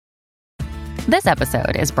This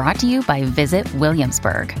episode is brought to you by Visit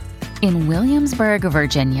Williamsburg. In Williamsburg,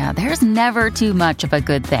 Virginia, there's never too much of a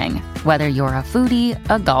good thing. Whether you're a foodie,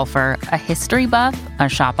 a golfer, a history buff, a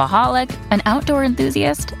shopaholic, an outdoor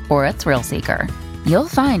enthusiast, or a thrill seeker, you'll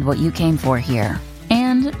find what you came for here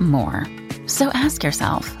and more. So ask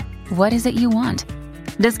yourself, what is it you want?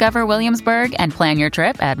 Discover Williamsburg and plan your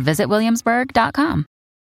trip at visitwilliamsburg.com.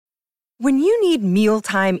 When you need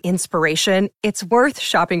mealtime inspiration, it's worth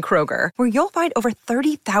shopping Kroger, where you'll find over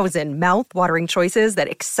 30,000 mouth-watering choices that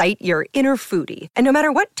excite your inner foodie. And no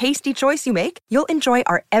matter what tasty choice you make, you'll enjoy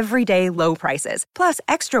our everyday low prices, plus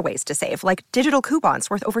extra ways to save, like digital coupons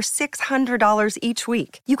worth over $600 each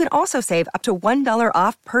week. You can also save up to $1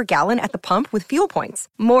 off per gallon at the pump with fuel points.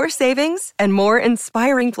 More savings and more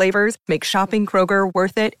inspiring flavors make shopping Kroger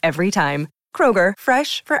worth it every time. Kroger,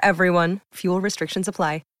 fresh for everyone. Fuel restrictions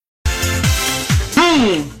apply.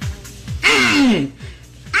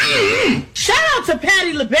 Shout out to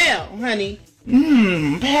Patti LaBelle, honey.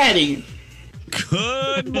 Patti.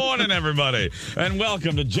 Good morning, everybody, and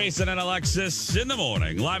welcome to Jason and Alexis in the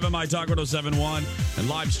morning, live on My Talk 1071 and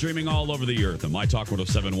live streaming all over the earth at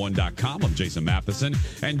MyTalk1071.com. I'm Jason Matheson,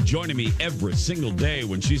 and joining me every single day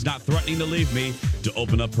when she's not threatening to leave me to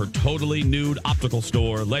open up her totally nude optical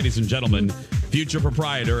store, ladies and gentlemen, future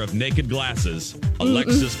proprietor of Naked Glasses,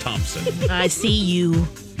 Alexis Thompson. I see you.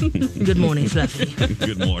 Good morning, Fluffy.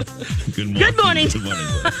 Good morning. Good morning. Good morning. Good morning.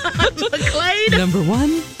 McLean. Number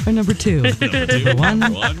one or number two? Number one.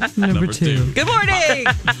 Number two. Good morning!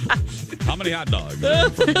 How many hot dogs? Whoa!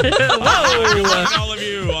 All of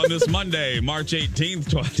you on this Monday, March 18th,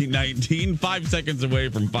 2019, 5 seconds away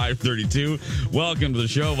from 5:32. Welcome to the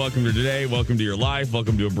show. Welcome to today. Welcome to your life.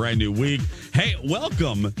 Welcome to a brand new week. Hey,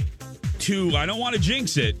 welcome to, I don't want to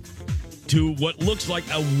jinx it, to what looks like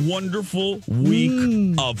a wonderful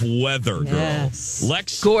week of weather, girl. Yes.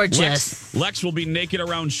 Lex, Gorgeous. Lex will be naked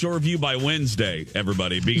around Shoreview by Wednesday,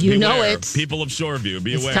 everybody. You know beware. it. People of Shoreview,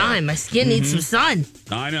 be It's aware. time. My skin needs some sun.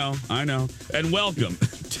 I know. And welcome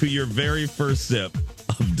to your very first sip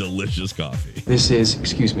of delicious coffee. This is,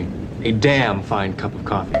 excuse me, a damn fine cup of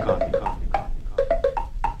coffee.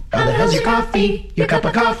 How the hell's your coffee? Your cup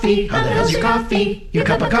of coffee? How the hell's your coffee? Your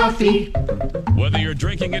cup of coffee? Whether you're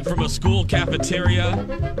drinking it from a school cafeteria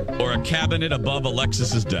or a cabinet above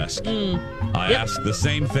Alexis's desk, I ask the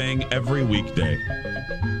same thing every weekday.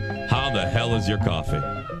 How the hell is your coffee?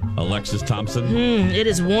 Alexis Thompson? It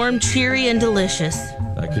is warm, cheery, and delicious.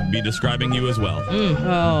 That could be describing you as well.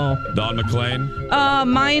 Oh. Don McLean?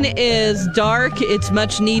 Mine is dark, it's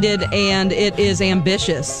much needed, and it is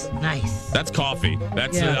ambitious. Nice. That's coffee.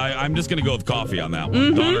 That's Yeah. I'm just going to go with coffee on that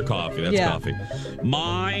one. Don or coffee. That's Yeah. coffee.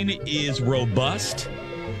 Mine is robust.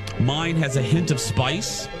 Mine has a hint of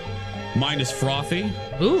spice. Mine is frothy.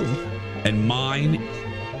 Ooh. And mine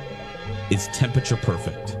is temperature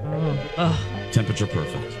perfect. Oh, Temperature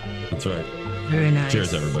perfect. That's right. very nice.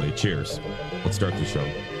 Cheers, everybody. Cheers. Let's start the show.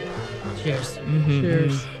 Cheers.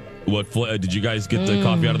 Cheers. What did you guys get the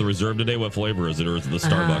coffee out of the reserve today? What flavor is it, or is it the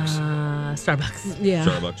Starbucks? Starbucks. Yeah.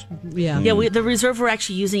 Starbucks. Yeah. Yeah, the reserve, we're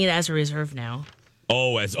actually using it as a reserve now.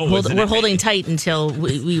 We're We're holding tight until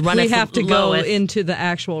we run We it have to go lowest. into the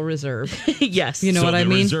actual reserve. Yes. You know what I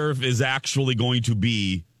mean? The reserve is actually going to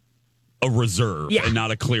be a reserve and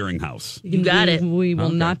not a clearinghouse. You got it. We will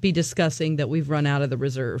not be discussing that we've run out of the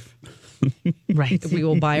reserve. Right. We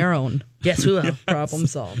will buy our own. Yes, we will. Problem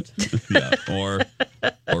solved. Yeah,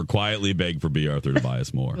 or quietly beg for B. Arthur to buy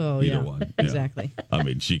us more. Oh, Either yeah. one. Yeah. Exactly. I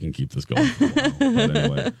mean, she can keep this going for a while. But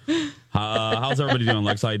anyway, how's everybody doing,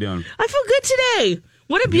 Lex? How you doing? I feel good today.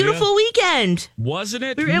 What a beautiful weekend. Wasn't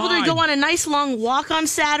it? We were able to go on a nice long walk on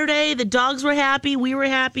Saturday. The dogs were happy. We were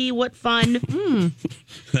happy. What fun.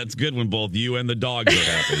 That's good when both you and the dogs are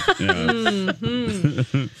happy.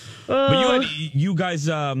 Yeah. But you guys,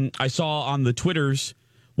 I saw on the Twitters.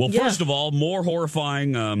 Well, first of all, more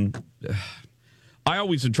horrifying. I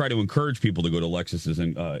always try to encourage people to go to Lexus's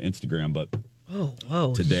Instagram, but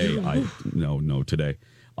today, today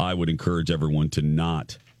I would encourage everyone to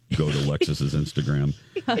not go to Lexus's Instagram.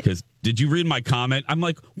 Because did you read my comment? I'm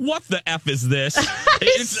like, what the F is this?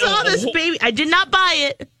 I saw this baby. I did not buy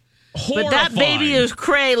it. Horrifying. But that baby is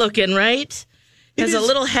cray looking, right? Has a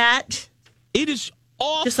little hat. It is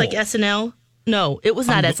awful. Just like SNL. No, it was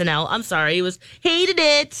not SNL. I'm sorry. It was Hated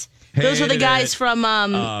It. Those are the guys from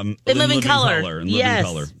In Living Color. In Living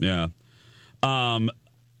Color. Yeah.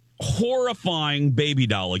 Horrifying baby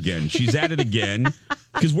doll again. She's at it again.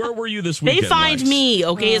 Because where were you this weekend? They find Lex? me,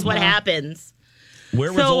 okay, is what happens.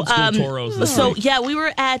 Where was Old School Toros this week? We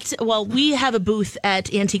were we have a booth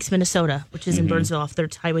at Antiques Minnesota, which is in Burnsville off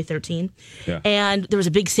Highway 13. Yeah. And there was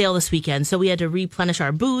a big sale this weekend, so we had to replenish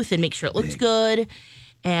our booth and make sure it looked good.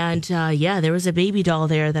 And there was a baby doll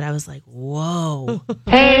there that I was like, whoa.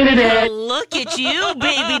 Hated it. Look at you,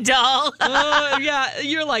 baby doll.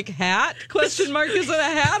 You're like, hat? Question mark, is it a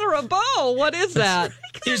hat or a bow? What is that?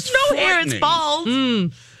 There's no hair, it's bald.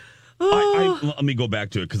 Let me go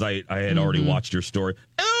back to it because I had already watched your story.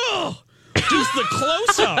 Oh, just the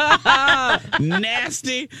close-up.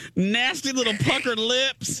 nasty little puckered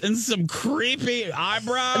lips and some creepy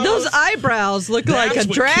eyebrows. Those eyebrows look like a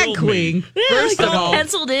drag queen. First of all,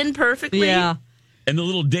 penciled in perfectly. Yeah. And the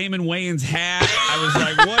little Damon Wayans hat. I was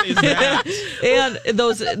like, what is that?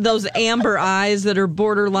 And those amber eyes that are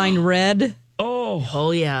borderline red.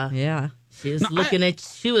 Oh yeah. Yeah. She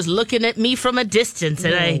was looking at me from a distance,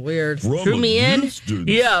 and weird. Drew me in. Distance.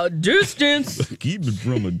 Yeah, distance. Keep it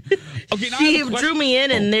from a. Okay, now She drew me in,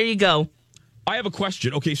 and there you go. I have a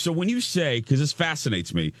question. Okay, so when you say, because this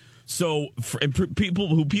fascinates me, so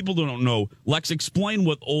people don't know, Lex, explain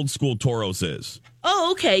what Old School Toros is.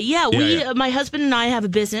 Oh, okay. Yeah, my husband and I have a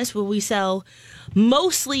business where we sell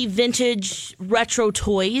mostly vintage retro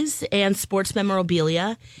toys and sports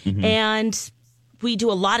memorabilia, and we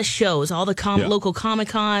do a lot of shows, all the local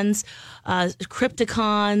Comic-Cons,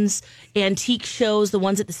 Crypticons, antique shows, the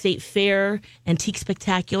ones at the State Fair, Antique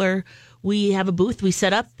Spectacular. We have a booth we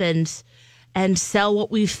set up and sell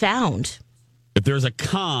what we've found. If there's a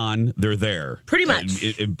con, they're there. Pretty much.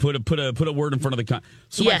 Put a word in front of the con.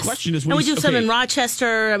 So my question is, and we do some in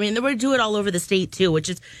Rochester. I mean, we do it all over the state too,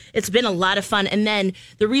 it's been a lot of fun. And then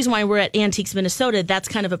the reason why we're at Antiques Minnesota, that's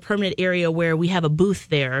kind of a permanent area where we have a booth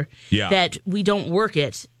there that we don't work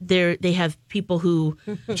it. They have people who,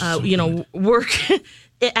 work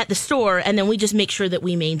at the store, and then we just make sure that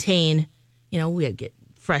we maintain. We get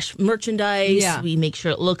fresh merchandise. Yeah. We make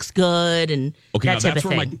sure it looks good and that type of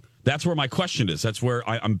thing. That's where my question is. That's where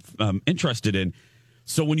I'm interested in.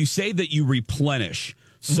 So when you say that you replenish,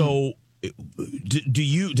 so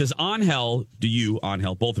does Angel,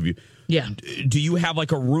 both of you, do you have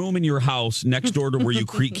like a room in your house next door to where you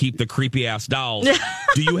keep the creepy ass dolls?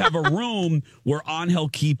 Do you have a room where Angel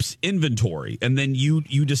keeps inventory, and then you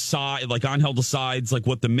decide, like Angel decides like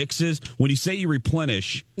what the mix is? When you say you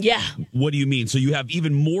replenish, what do you mean? So you have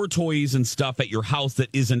even more toys and stuff at your house that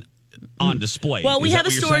isn't on display. Well, we have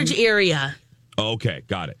a storage area. Oh, okay,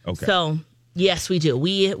 got it. Okay. So yes, we do.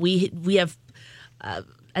 We have a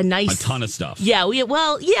ton of stuff. Yeah, we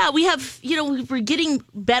have. We're getting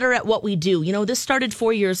better at what we do. This started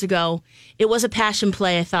 4 years ago. It was a passion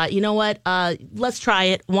play. I thought, you know what? Let's try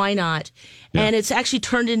it. Why not? Yeah. And it's actually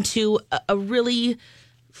turned into a really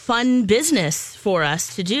fun business for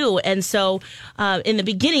us to do. And so in the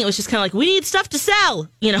beginning, it was just kind of like, we need stuff to sell,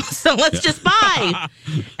 so let's just buy.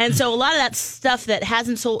 And so a lot of that stuff that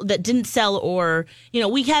hasn't sold, that didn't sell, or,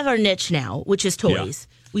 we have our niche now, which is toys.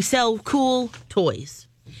 Yeah. We sell cool toys.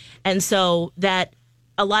 And so that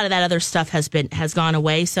a lot of that other stuff has gone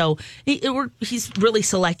away. So he's really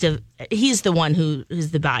selective. He's the one who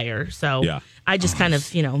is the buyer. So I just kind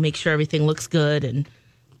of, make sure everything looks good and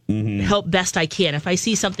help best I can. If I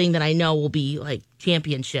see something that I know will be like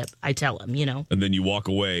championship, I tell him, And then you walk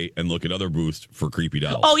away and look at other booths for creepy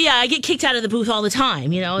dolls. Oh, yeah. I get kicked out of the booth all the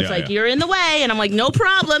time. It's you're in the way. And I'm like, no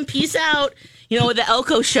problem. Peace out. With the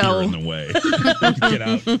Elko show. You're in the way. Get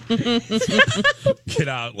out. Get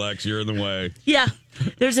out, Lex. You're in the way. Yeah.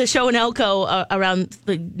 There's a show in Elko around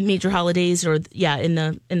the major holidays, or in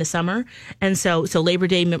the summer. And so Labor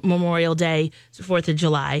Day, Memorial Day, 4th of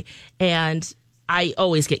July. And I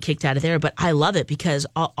always get kicked out of there, but I love it because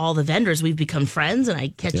all the vendors, we've become friends, and I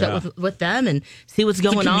catch up with them and see what's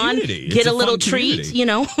going on. Get a little treat,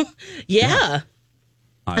 Yeah.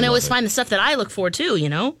 And I always find the stuff that I look for too,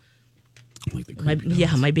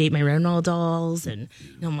 My Renoir dolls, and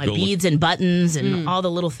my beads and buttons and all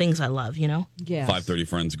the little things I love, Yeah. 530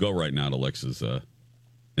 friends, go right now to Lex's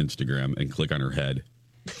Instagram and click on her head.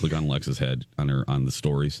 Click on Lex's head on the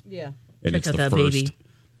stories. Yeah. And it's the first. Baby.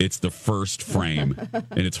 It's the first frame,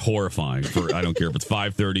 and it's horrifying. I don't care if it's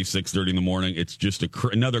 5:30, 6:30 in the morning. It's just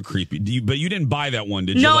another creepy. But you didn't buy that one,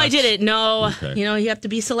 did you? No, Lex? I didn't. No, okay. You have to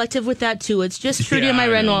be selective with that too. It's just Trudy and my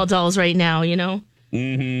Renoir dolls right now.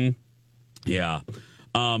 Mm-hmm. Yeah.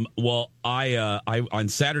 Well, I on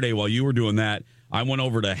Saturday while you were doing that, I went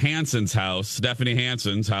over to Hanson's house, Stephanie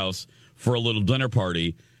Hanson's house, for a little dinner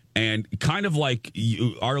party, and kind of like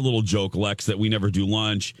our little joke, Lex, that we never do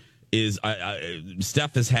lunch. is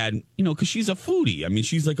Steph has had, because she's a foodie. I mean,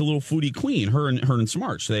 she's like a little foodie queen. Her and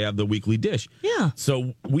Smarch, they have the weekly dish. Yeah.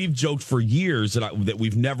 So we've joked for years that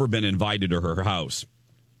we've never been invited to her house.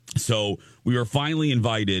 So we were finally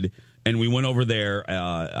invited, and we went over there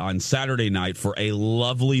on Saturday night for a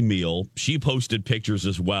lovely meal. She posted pictures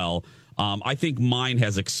as well. I think mine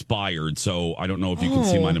has expired, so I don't know if you can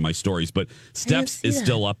see mine in my stories, but Steph's is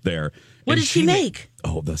still up there. What did she make?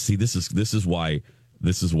 This is why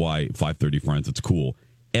 530 Friends, it's cool.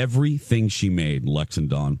 Everything she made, Lex and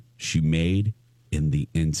Dawn, she made in the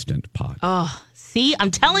Instant Pot. Oh, see,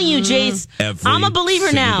 I'm telling you, Jace, I'm a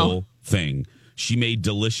believer now. Thing. She made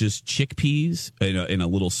delicious chickpeas in a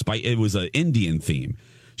little spice. It was an Indian theme.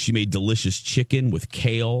 She made delicious chicken with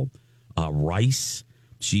kale, rice.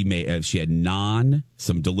 She had naan,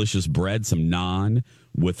 some delicious bread, some naan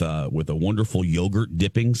with a wonderful yogurt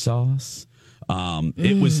dipping sauce.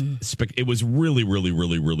 It was really, really,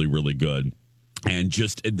 really, really, really good. And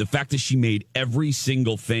just the fact that she made every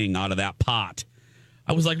single thing out of that pot,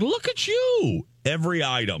 I was like, look at you. Every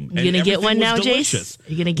item. You going to get one now, delicious. Jace?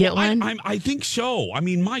 You going to get one? I think so. I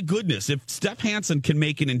mean, my goodness, if Steph Hansen can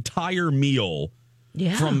make an entire meal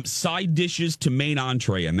from side dishes to main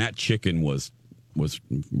entree, and that chicken was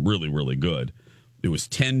really, really good. It was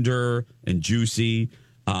tender and juicy.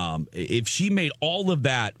 If she made all of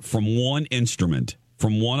that from one instrument,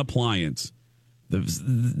 from one appliance,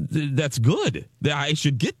 that's good. I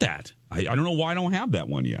should get that. I don't know why I don't have that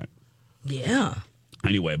one yet. Yeah.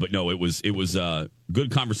 Anyway, but no, it was a good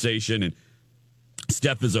conversation, and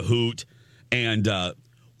Steph is a hoot. And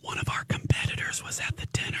one of our competitors was at the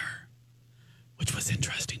dinner, which was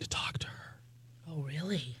interesting to talk to her. Oh,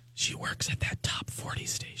 really? She works at that top 40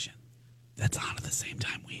 station that's on at the same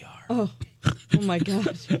time we are. Oh my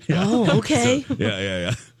gosh. Oh, okay. So,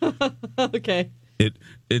 yeah. Okay.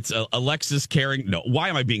 It's Alexis Caring. No, why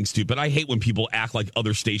am I being stupid? I hate when people act like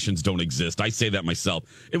other stations don't exist. I say that myself.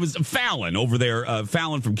 It was Fallon over there.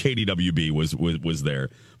 Fallon from KDWB was there,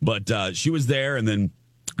 but she was there, and then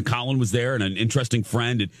Colin was there, and an interesting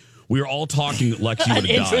friend. And we were all talking. Lex, you would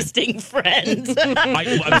have died. Interesting friend.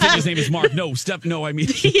 I think his name is Mark. No, Steph. No, I mean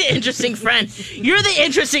interesting friend. You're the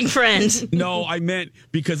interesting friend. No, I meant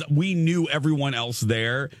because we knew everyone else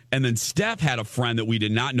there, and then Steph had a friend that we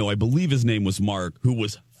did not know. I believe his name was Mark, who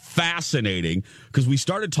was fascinating because we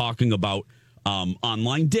started talking about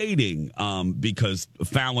online dating because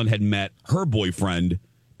Fallon had met her boyfriend,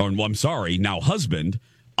 now husband,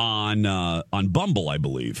 on Bumble, I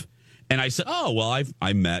believe. And I said, oh, well,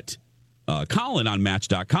 I met Colin on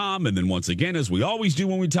Match.com. And then once again, as we always do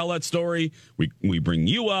when we tell that story, we bring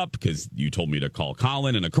you up because you told me to call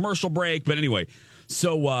Colin in a commercial break. But anyway,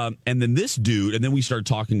 so and then this dude, and then we started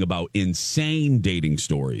talking about insane dating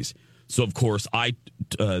stories. So, of course,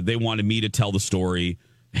 they wanted me to tell the story.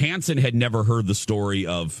 Hansen had never heard the story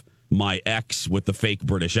of my ex with the fake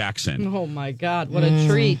British accent. Oh, my God. What a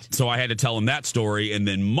treat. So I had to tell him that story. And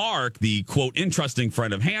then Mark, the, quote, interesting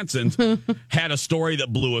friend of Hansen's, had a story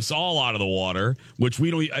that blew us all out of the water, which we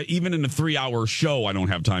don't, even in a 3-hour show, I don't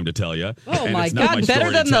have time to tell you. Oh, my God. Better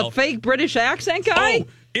than the fake British accent guy? Oh,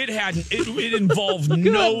 it involved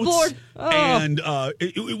notes. Lord. Oh. And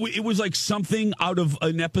it was like something out of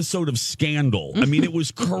an episode of Scandal. I mean, it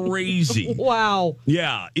was crazy. Wow.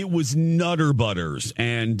 Yeah, it was Nutter Butters.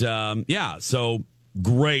 And so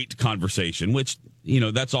great conversation, which,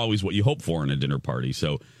 that's always what you hope for in a dinner party.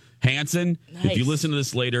 So, Hansen, nice. If you listen to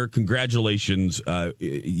this later, congratulations.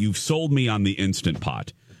 You've sold me on the Instant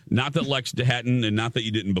Pot. Not that Lex hadn't, and not that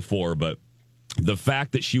you didn't before, but the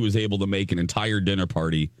fact that she was able to make an entire dinner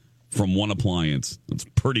party from one appliance, that's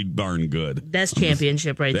pretty darn good. That's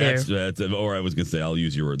championship right there. Or I was going to say, I'll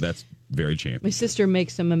use your word. That's very champion. My sister made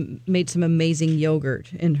some amazing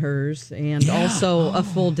yogurt in hers, and also a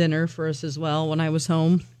full dinner for us as well when I was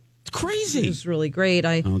home. It's crazy. It was really great.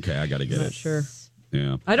 I got to get it. Sure.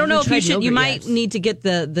 Yeah. I don't know if you should. You might need to get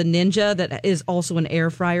the Ninja that is also an air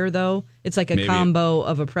fryer, though. It's like a combo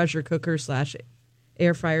of a pressure cooker /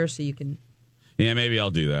 air fryer, so you can. Yeah, maybe I'll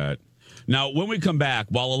do that. Now, when we come back,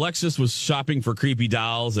 while Alexis was shopping for creepy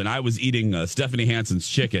dolls and I was eating Stephanie Hansen's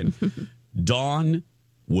chicken, Dawn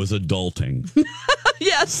was adulting.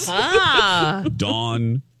 Yes.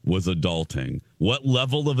 Dawn was adulting. What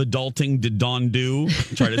level of adulting did Dawn do?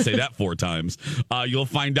 Try to say that 4 times. You'll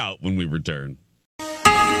find out when we return.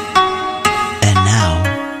 And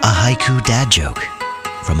now, a haiku dad joke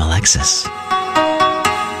from Alexis.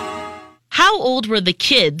 How old were the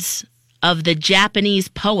kids of the Japanese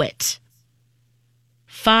poet?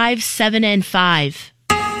 5, 7, and 5.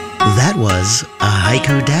 That was a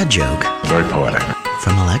haiku dad joke. Very poetic.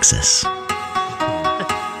 From Alexis.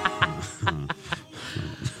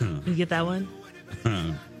 get that one?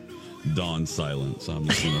 Dawn Silence. I'm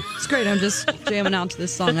just gonna... It's great. I'm just jamming out to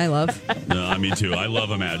this song I love. No, me too. I love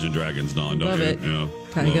Imagine Dragons, Dawn. Don't Love you? it. You know,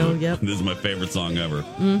 Kind of go, yep. This is my favorite song ever.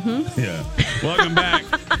 Mm-hmm. Yeah. Welcome back.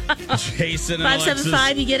 Jason and Alexis.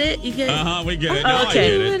 575, you get it? You get it? We get it. Oh, No,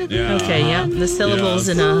 okay. I get it. Yeah. Okay, yeah. The syllables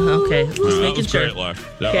and okay. Just that making was sure. great, Lex.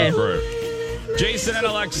 That Okay. was great. Jason and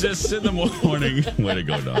Alexis in the morning. Way to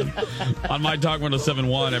go, Don. On My Talk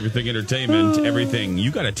 107.1, Everything Entertainment, everything. You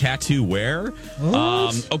got a tattoo where?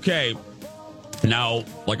 Okay. Now,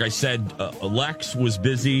 like I said, Lex was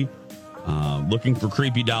busy looking for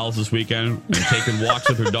creepy dolls this weekend and taking walks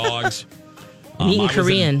with her dogs. Eating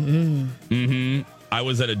Korean. I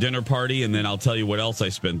was at a dinner party, and then I'll tell you what else I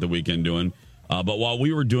spent the weekend doing. But while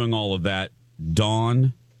we were doing all of that,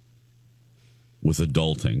 Dawn was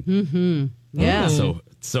adulting. Mm-hmm. Yeah.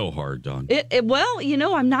 So hard, Dawn. Well,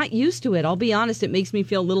 I'm not used to it. I'll be honest. It makes me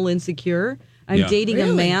feel a little insecure. I'm dating a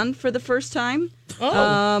man for the first time.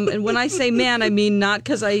 Oh. And when I say man, I mean not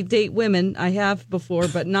because I date women. I have before,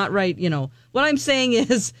 but not right. What I'm saying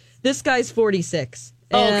is this guy's 46.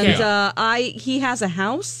 And he has a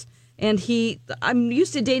house, and I'm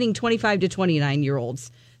used to dating 25 to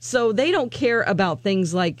 29-year-olds. So they don't care about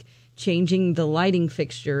things like changing the lighting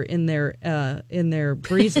fixture in their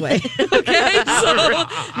breezeway. Okay,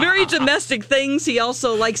 so very domestic things. He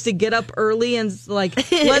also likes to get up early and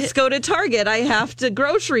let's go to Target. I have to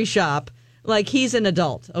grocery shop. Like he's an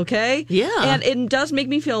adult. Okay, yeah, and it does make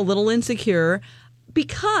me feel a little insecure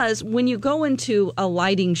because when you go into a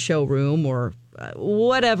lighting showroom or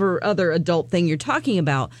whatever other adult thing you're talking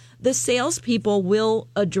about, the salespeople will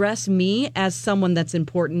address me as someone that's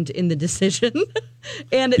important in the decision.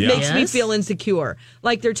 And it makes me feel insecure.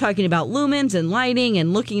 Like they're talking about lumens and lighting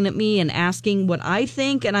and looking at me and asking what I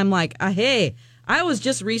think. And I'm like, hey, I was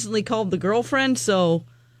just recently called the girlfriend. So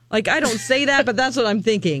I don't say that, but that's what I'm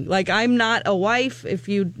thinking. Like, I'm not a wife. If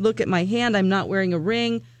you look at my hand, I'm not wearing a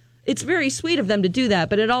ring. It's very sweet of them to do that,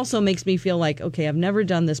 but it also makes me feel like, okay, I've never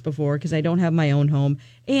done this before because I don't have my own home,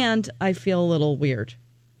 and I feel a little weird.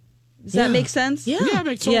 Does that make sense? Yeah, it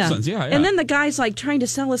makes total sense. Yeah. And then the guy's trying to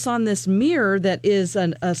sell us on this mirror that is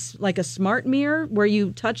a smart mirror where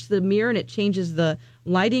you touch the mirror and it changes the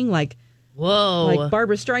lighting. Whoa. Like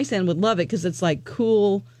Barbara Streisand would love it because it's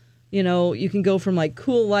cool. You can go from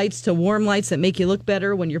cool lights to warm lights that make you look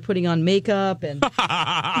better when you're putting on makeup. And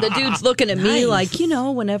the dude's looking at me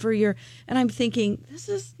whenever you're. And I'm thinking, this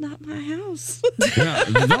is not my house. Yeah,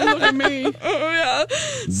 don't look at me. Oh, yeah.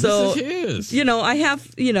 This is his. I have,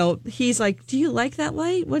 he's like, do you like that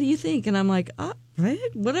light? What do you think? And I'm like,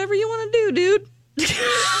 whatever you want to do, dude.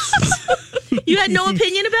 You had no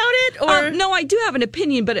opinion about it? Or no, I do have an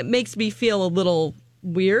opinion, but it makes me feel a little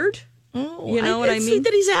weird. Oh, you know what I mean? It's sweet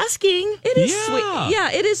that he's asking. It is sweet.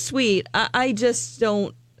 Yeah, it is sweet. I just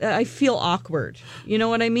don't. I feel awkward. You know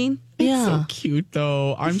what I mean? It's so cute,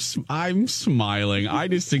 though. I'm smiling. I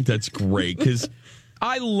just think that's great because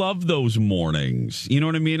I love those mornings. You know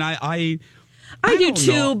what I mean? I do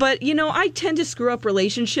too, but I tend to screw up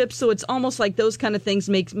relationships, so it's almost like those kind of things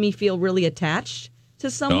make me feel really attached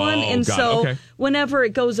to someone, and whenever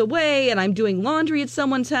it goes away, and I'm doing laundry at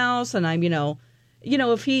someone's house, and I'm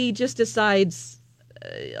if he just decides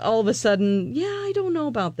all of a sudden, I don't know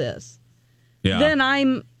about this, then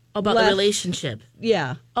I'm about the relationship.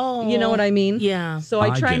 Yeah. Oh, you know what I mean? Yeah. So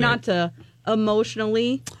I try not to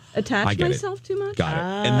emotionally attach myself too much. Got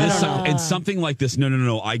it. And something like this.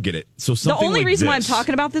 No. I get it. So something the only like reason this, why I'm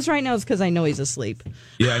talking about this right now is because I know he's asleep.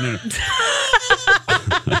 Yeah, no.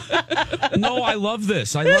 No, I love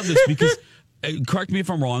this because correct me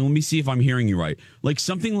if I'm wrong. Let me see if I'm hearing you right. Like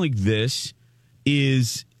something like this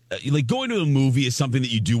is like going to a movie is something that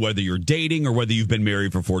you do whether you're dating or whether you've been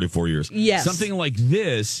married for 44 years. Yes. Something like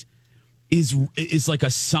this is like a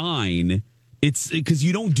sign. It's because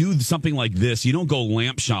you don't do something like this. You don't go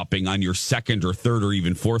lamp shopping on your second or third or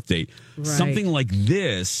even fourth date. Right. Something like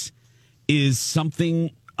this is something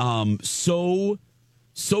so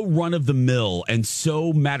run of the mill and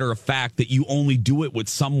so matter of fact that you only do it with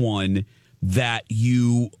someone that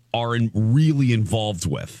you are really involved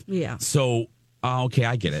with. Yeah. So. Okay,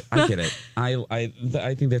 I get it.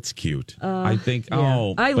 I think that's cute. I think.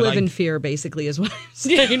 Yeah. I live in fear. Basically, is what I'm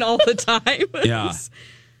saying all the time. Yeah.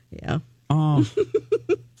 Yeah. Oh,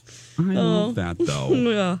 I love that though.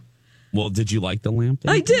 Yeah. Well, did you like the lamp?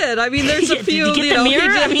 I did. I mean, there's a few. Did you get the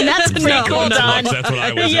mirror? I mean, that's pretty cool, Don. That's what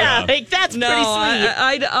I was. Yeah, that's pretty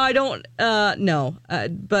sweet. I don't. No,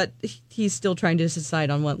 but he's still trying to decide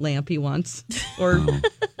on what lamp he wants, or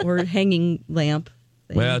hanging lamp.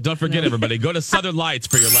 thing. Well, don't forget, everybody, go to Southern Lights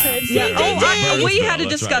for your laugh. We had a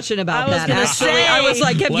discussion about that, actually. I was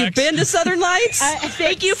like, have you been to Southern Lights?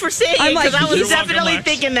 Thank you for saying I'm it, like, because I was You're welcome, definitely Lex.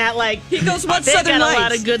 thinking that. Like, He goes, what's they've Southern got Lights? a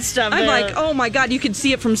lot of good stuff I'm there. like, oh my God, you can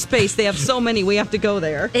see it from space. They have so many. We have to go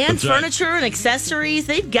there. And That's right. furniture and accessories,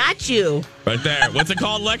 they've got you. Right there. What's it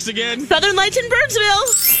called, Lex, again? Southern Lights in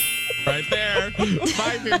Burnsville. Right there.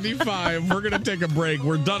 5:55. We're going to take a break.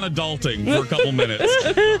 We're done adulting for a couple minutes.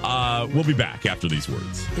 We'll be back after these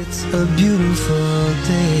words. It's a beautiful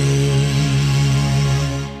day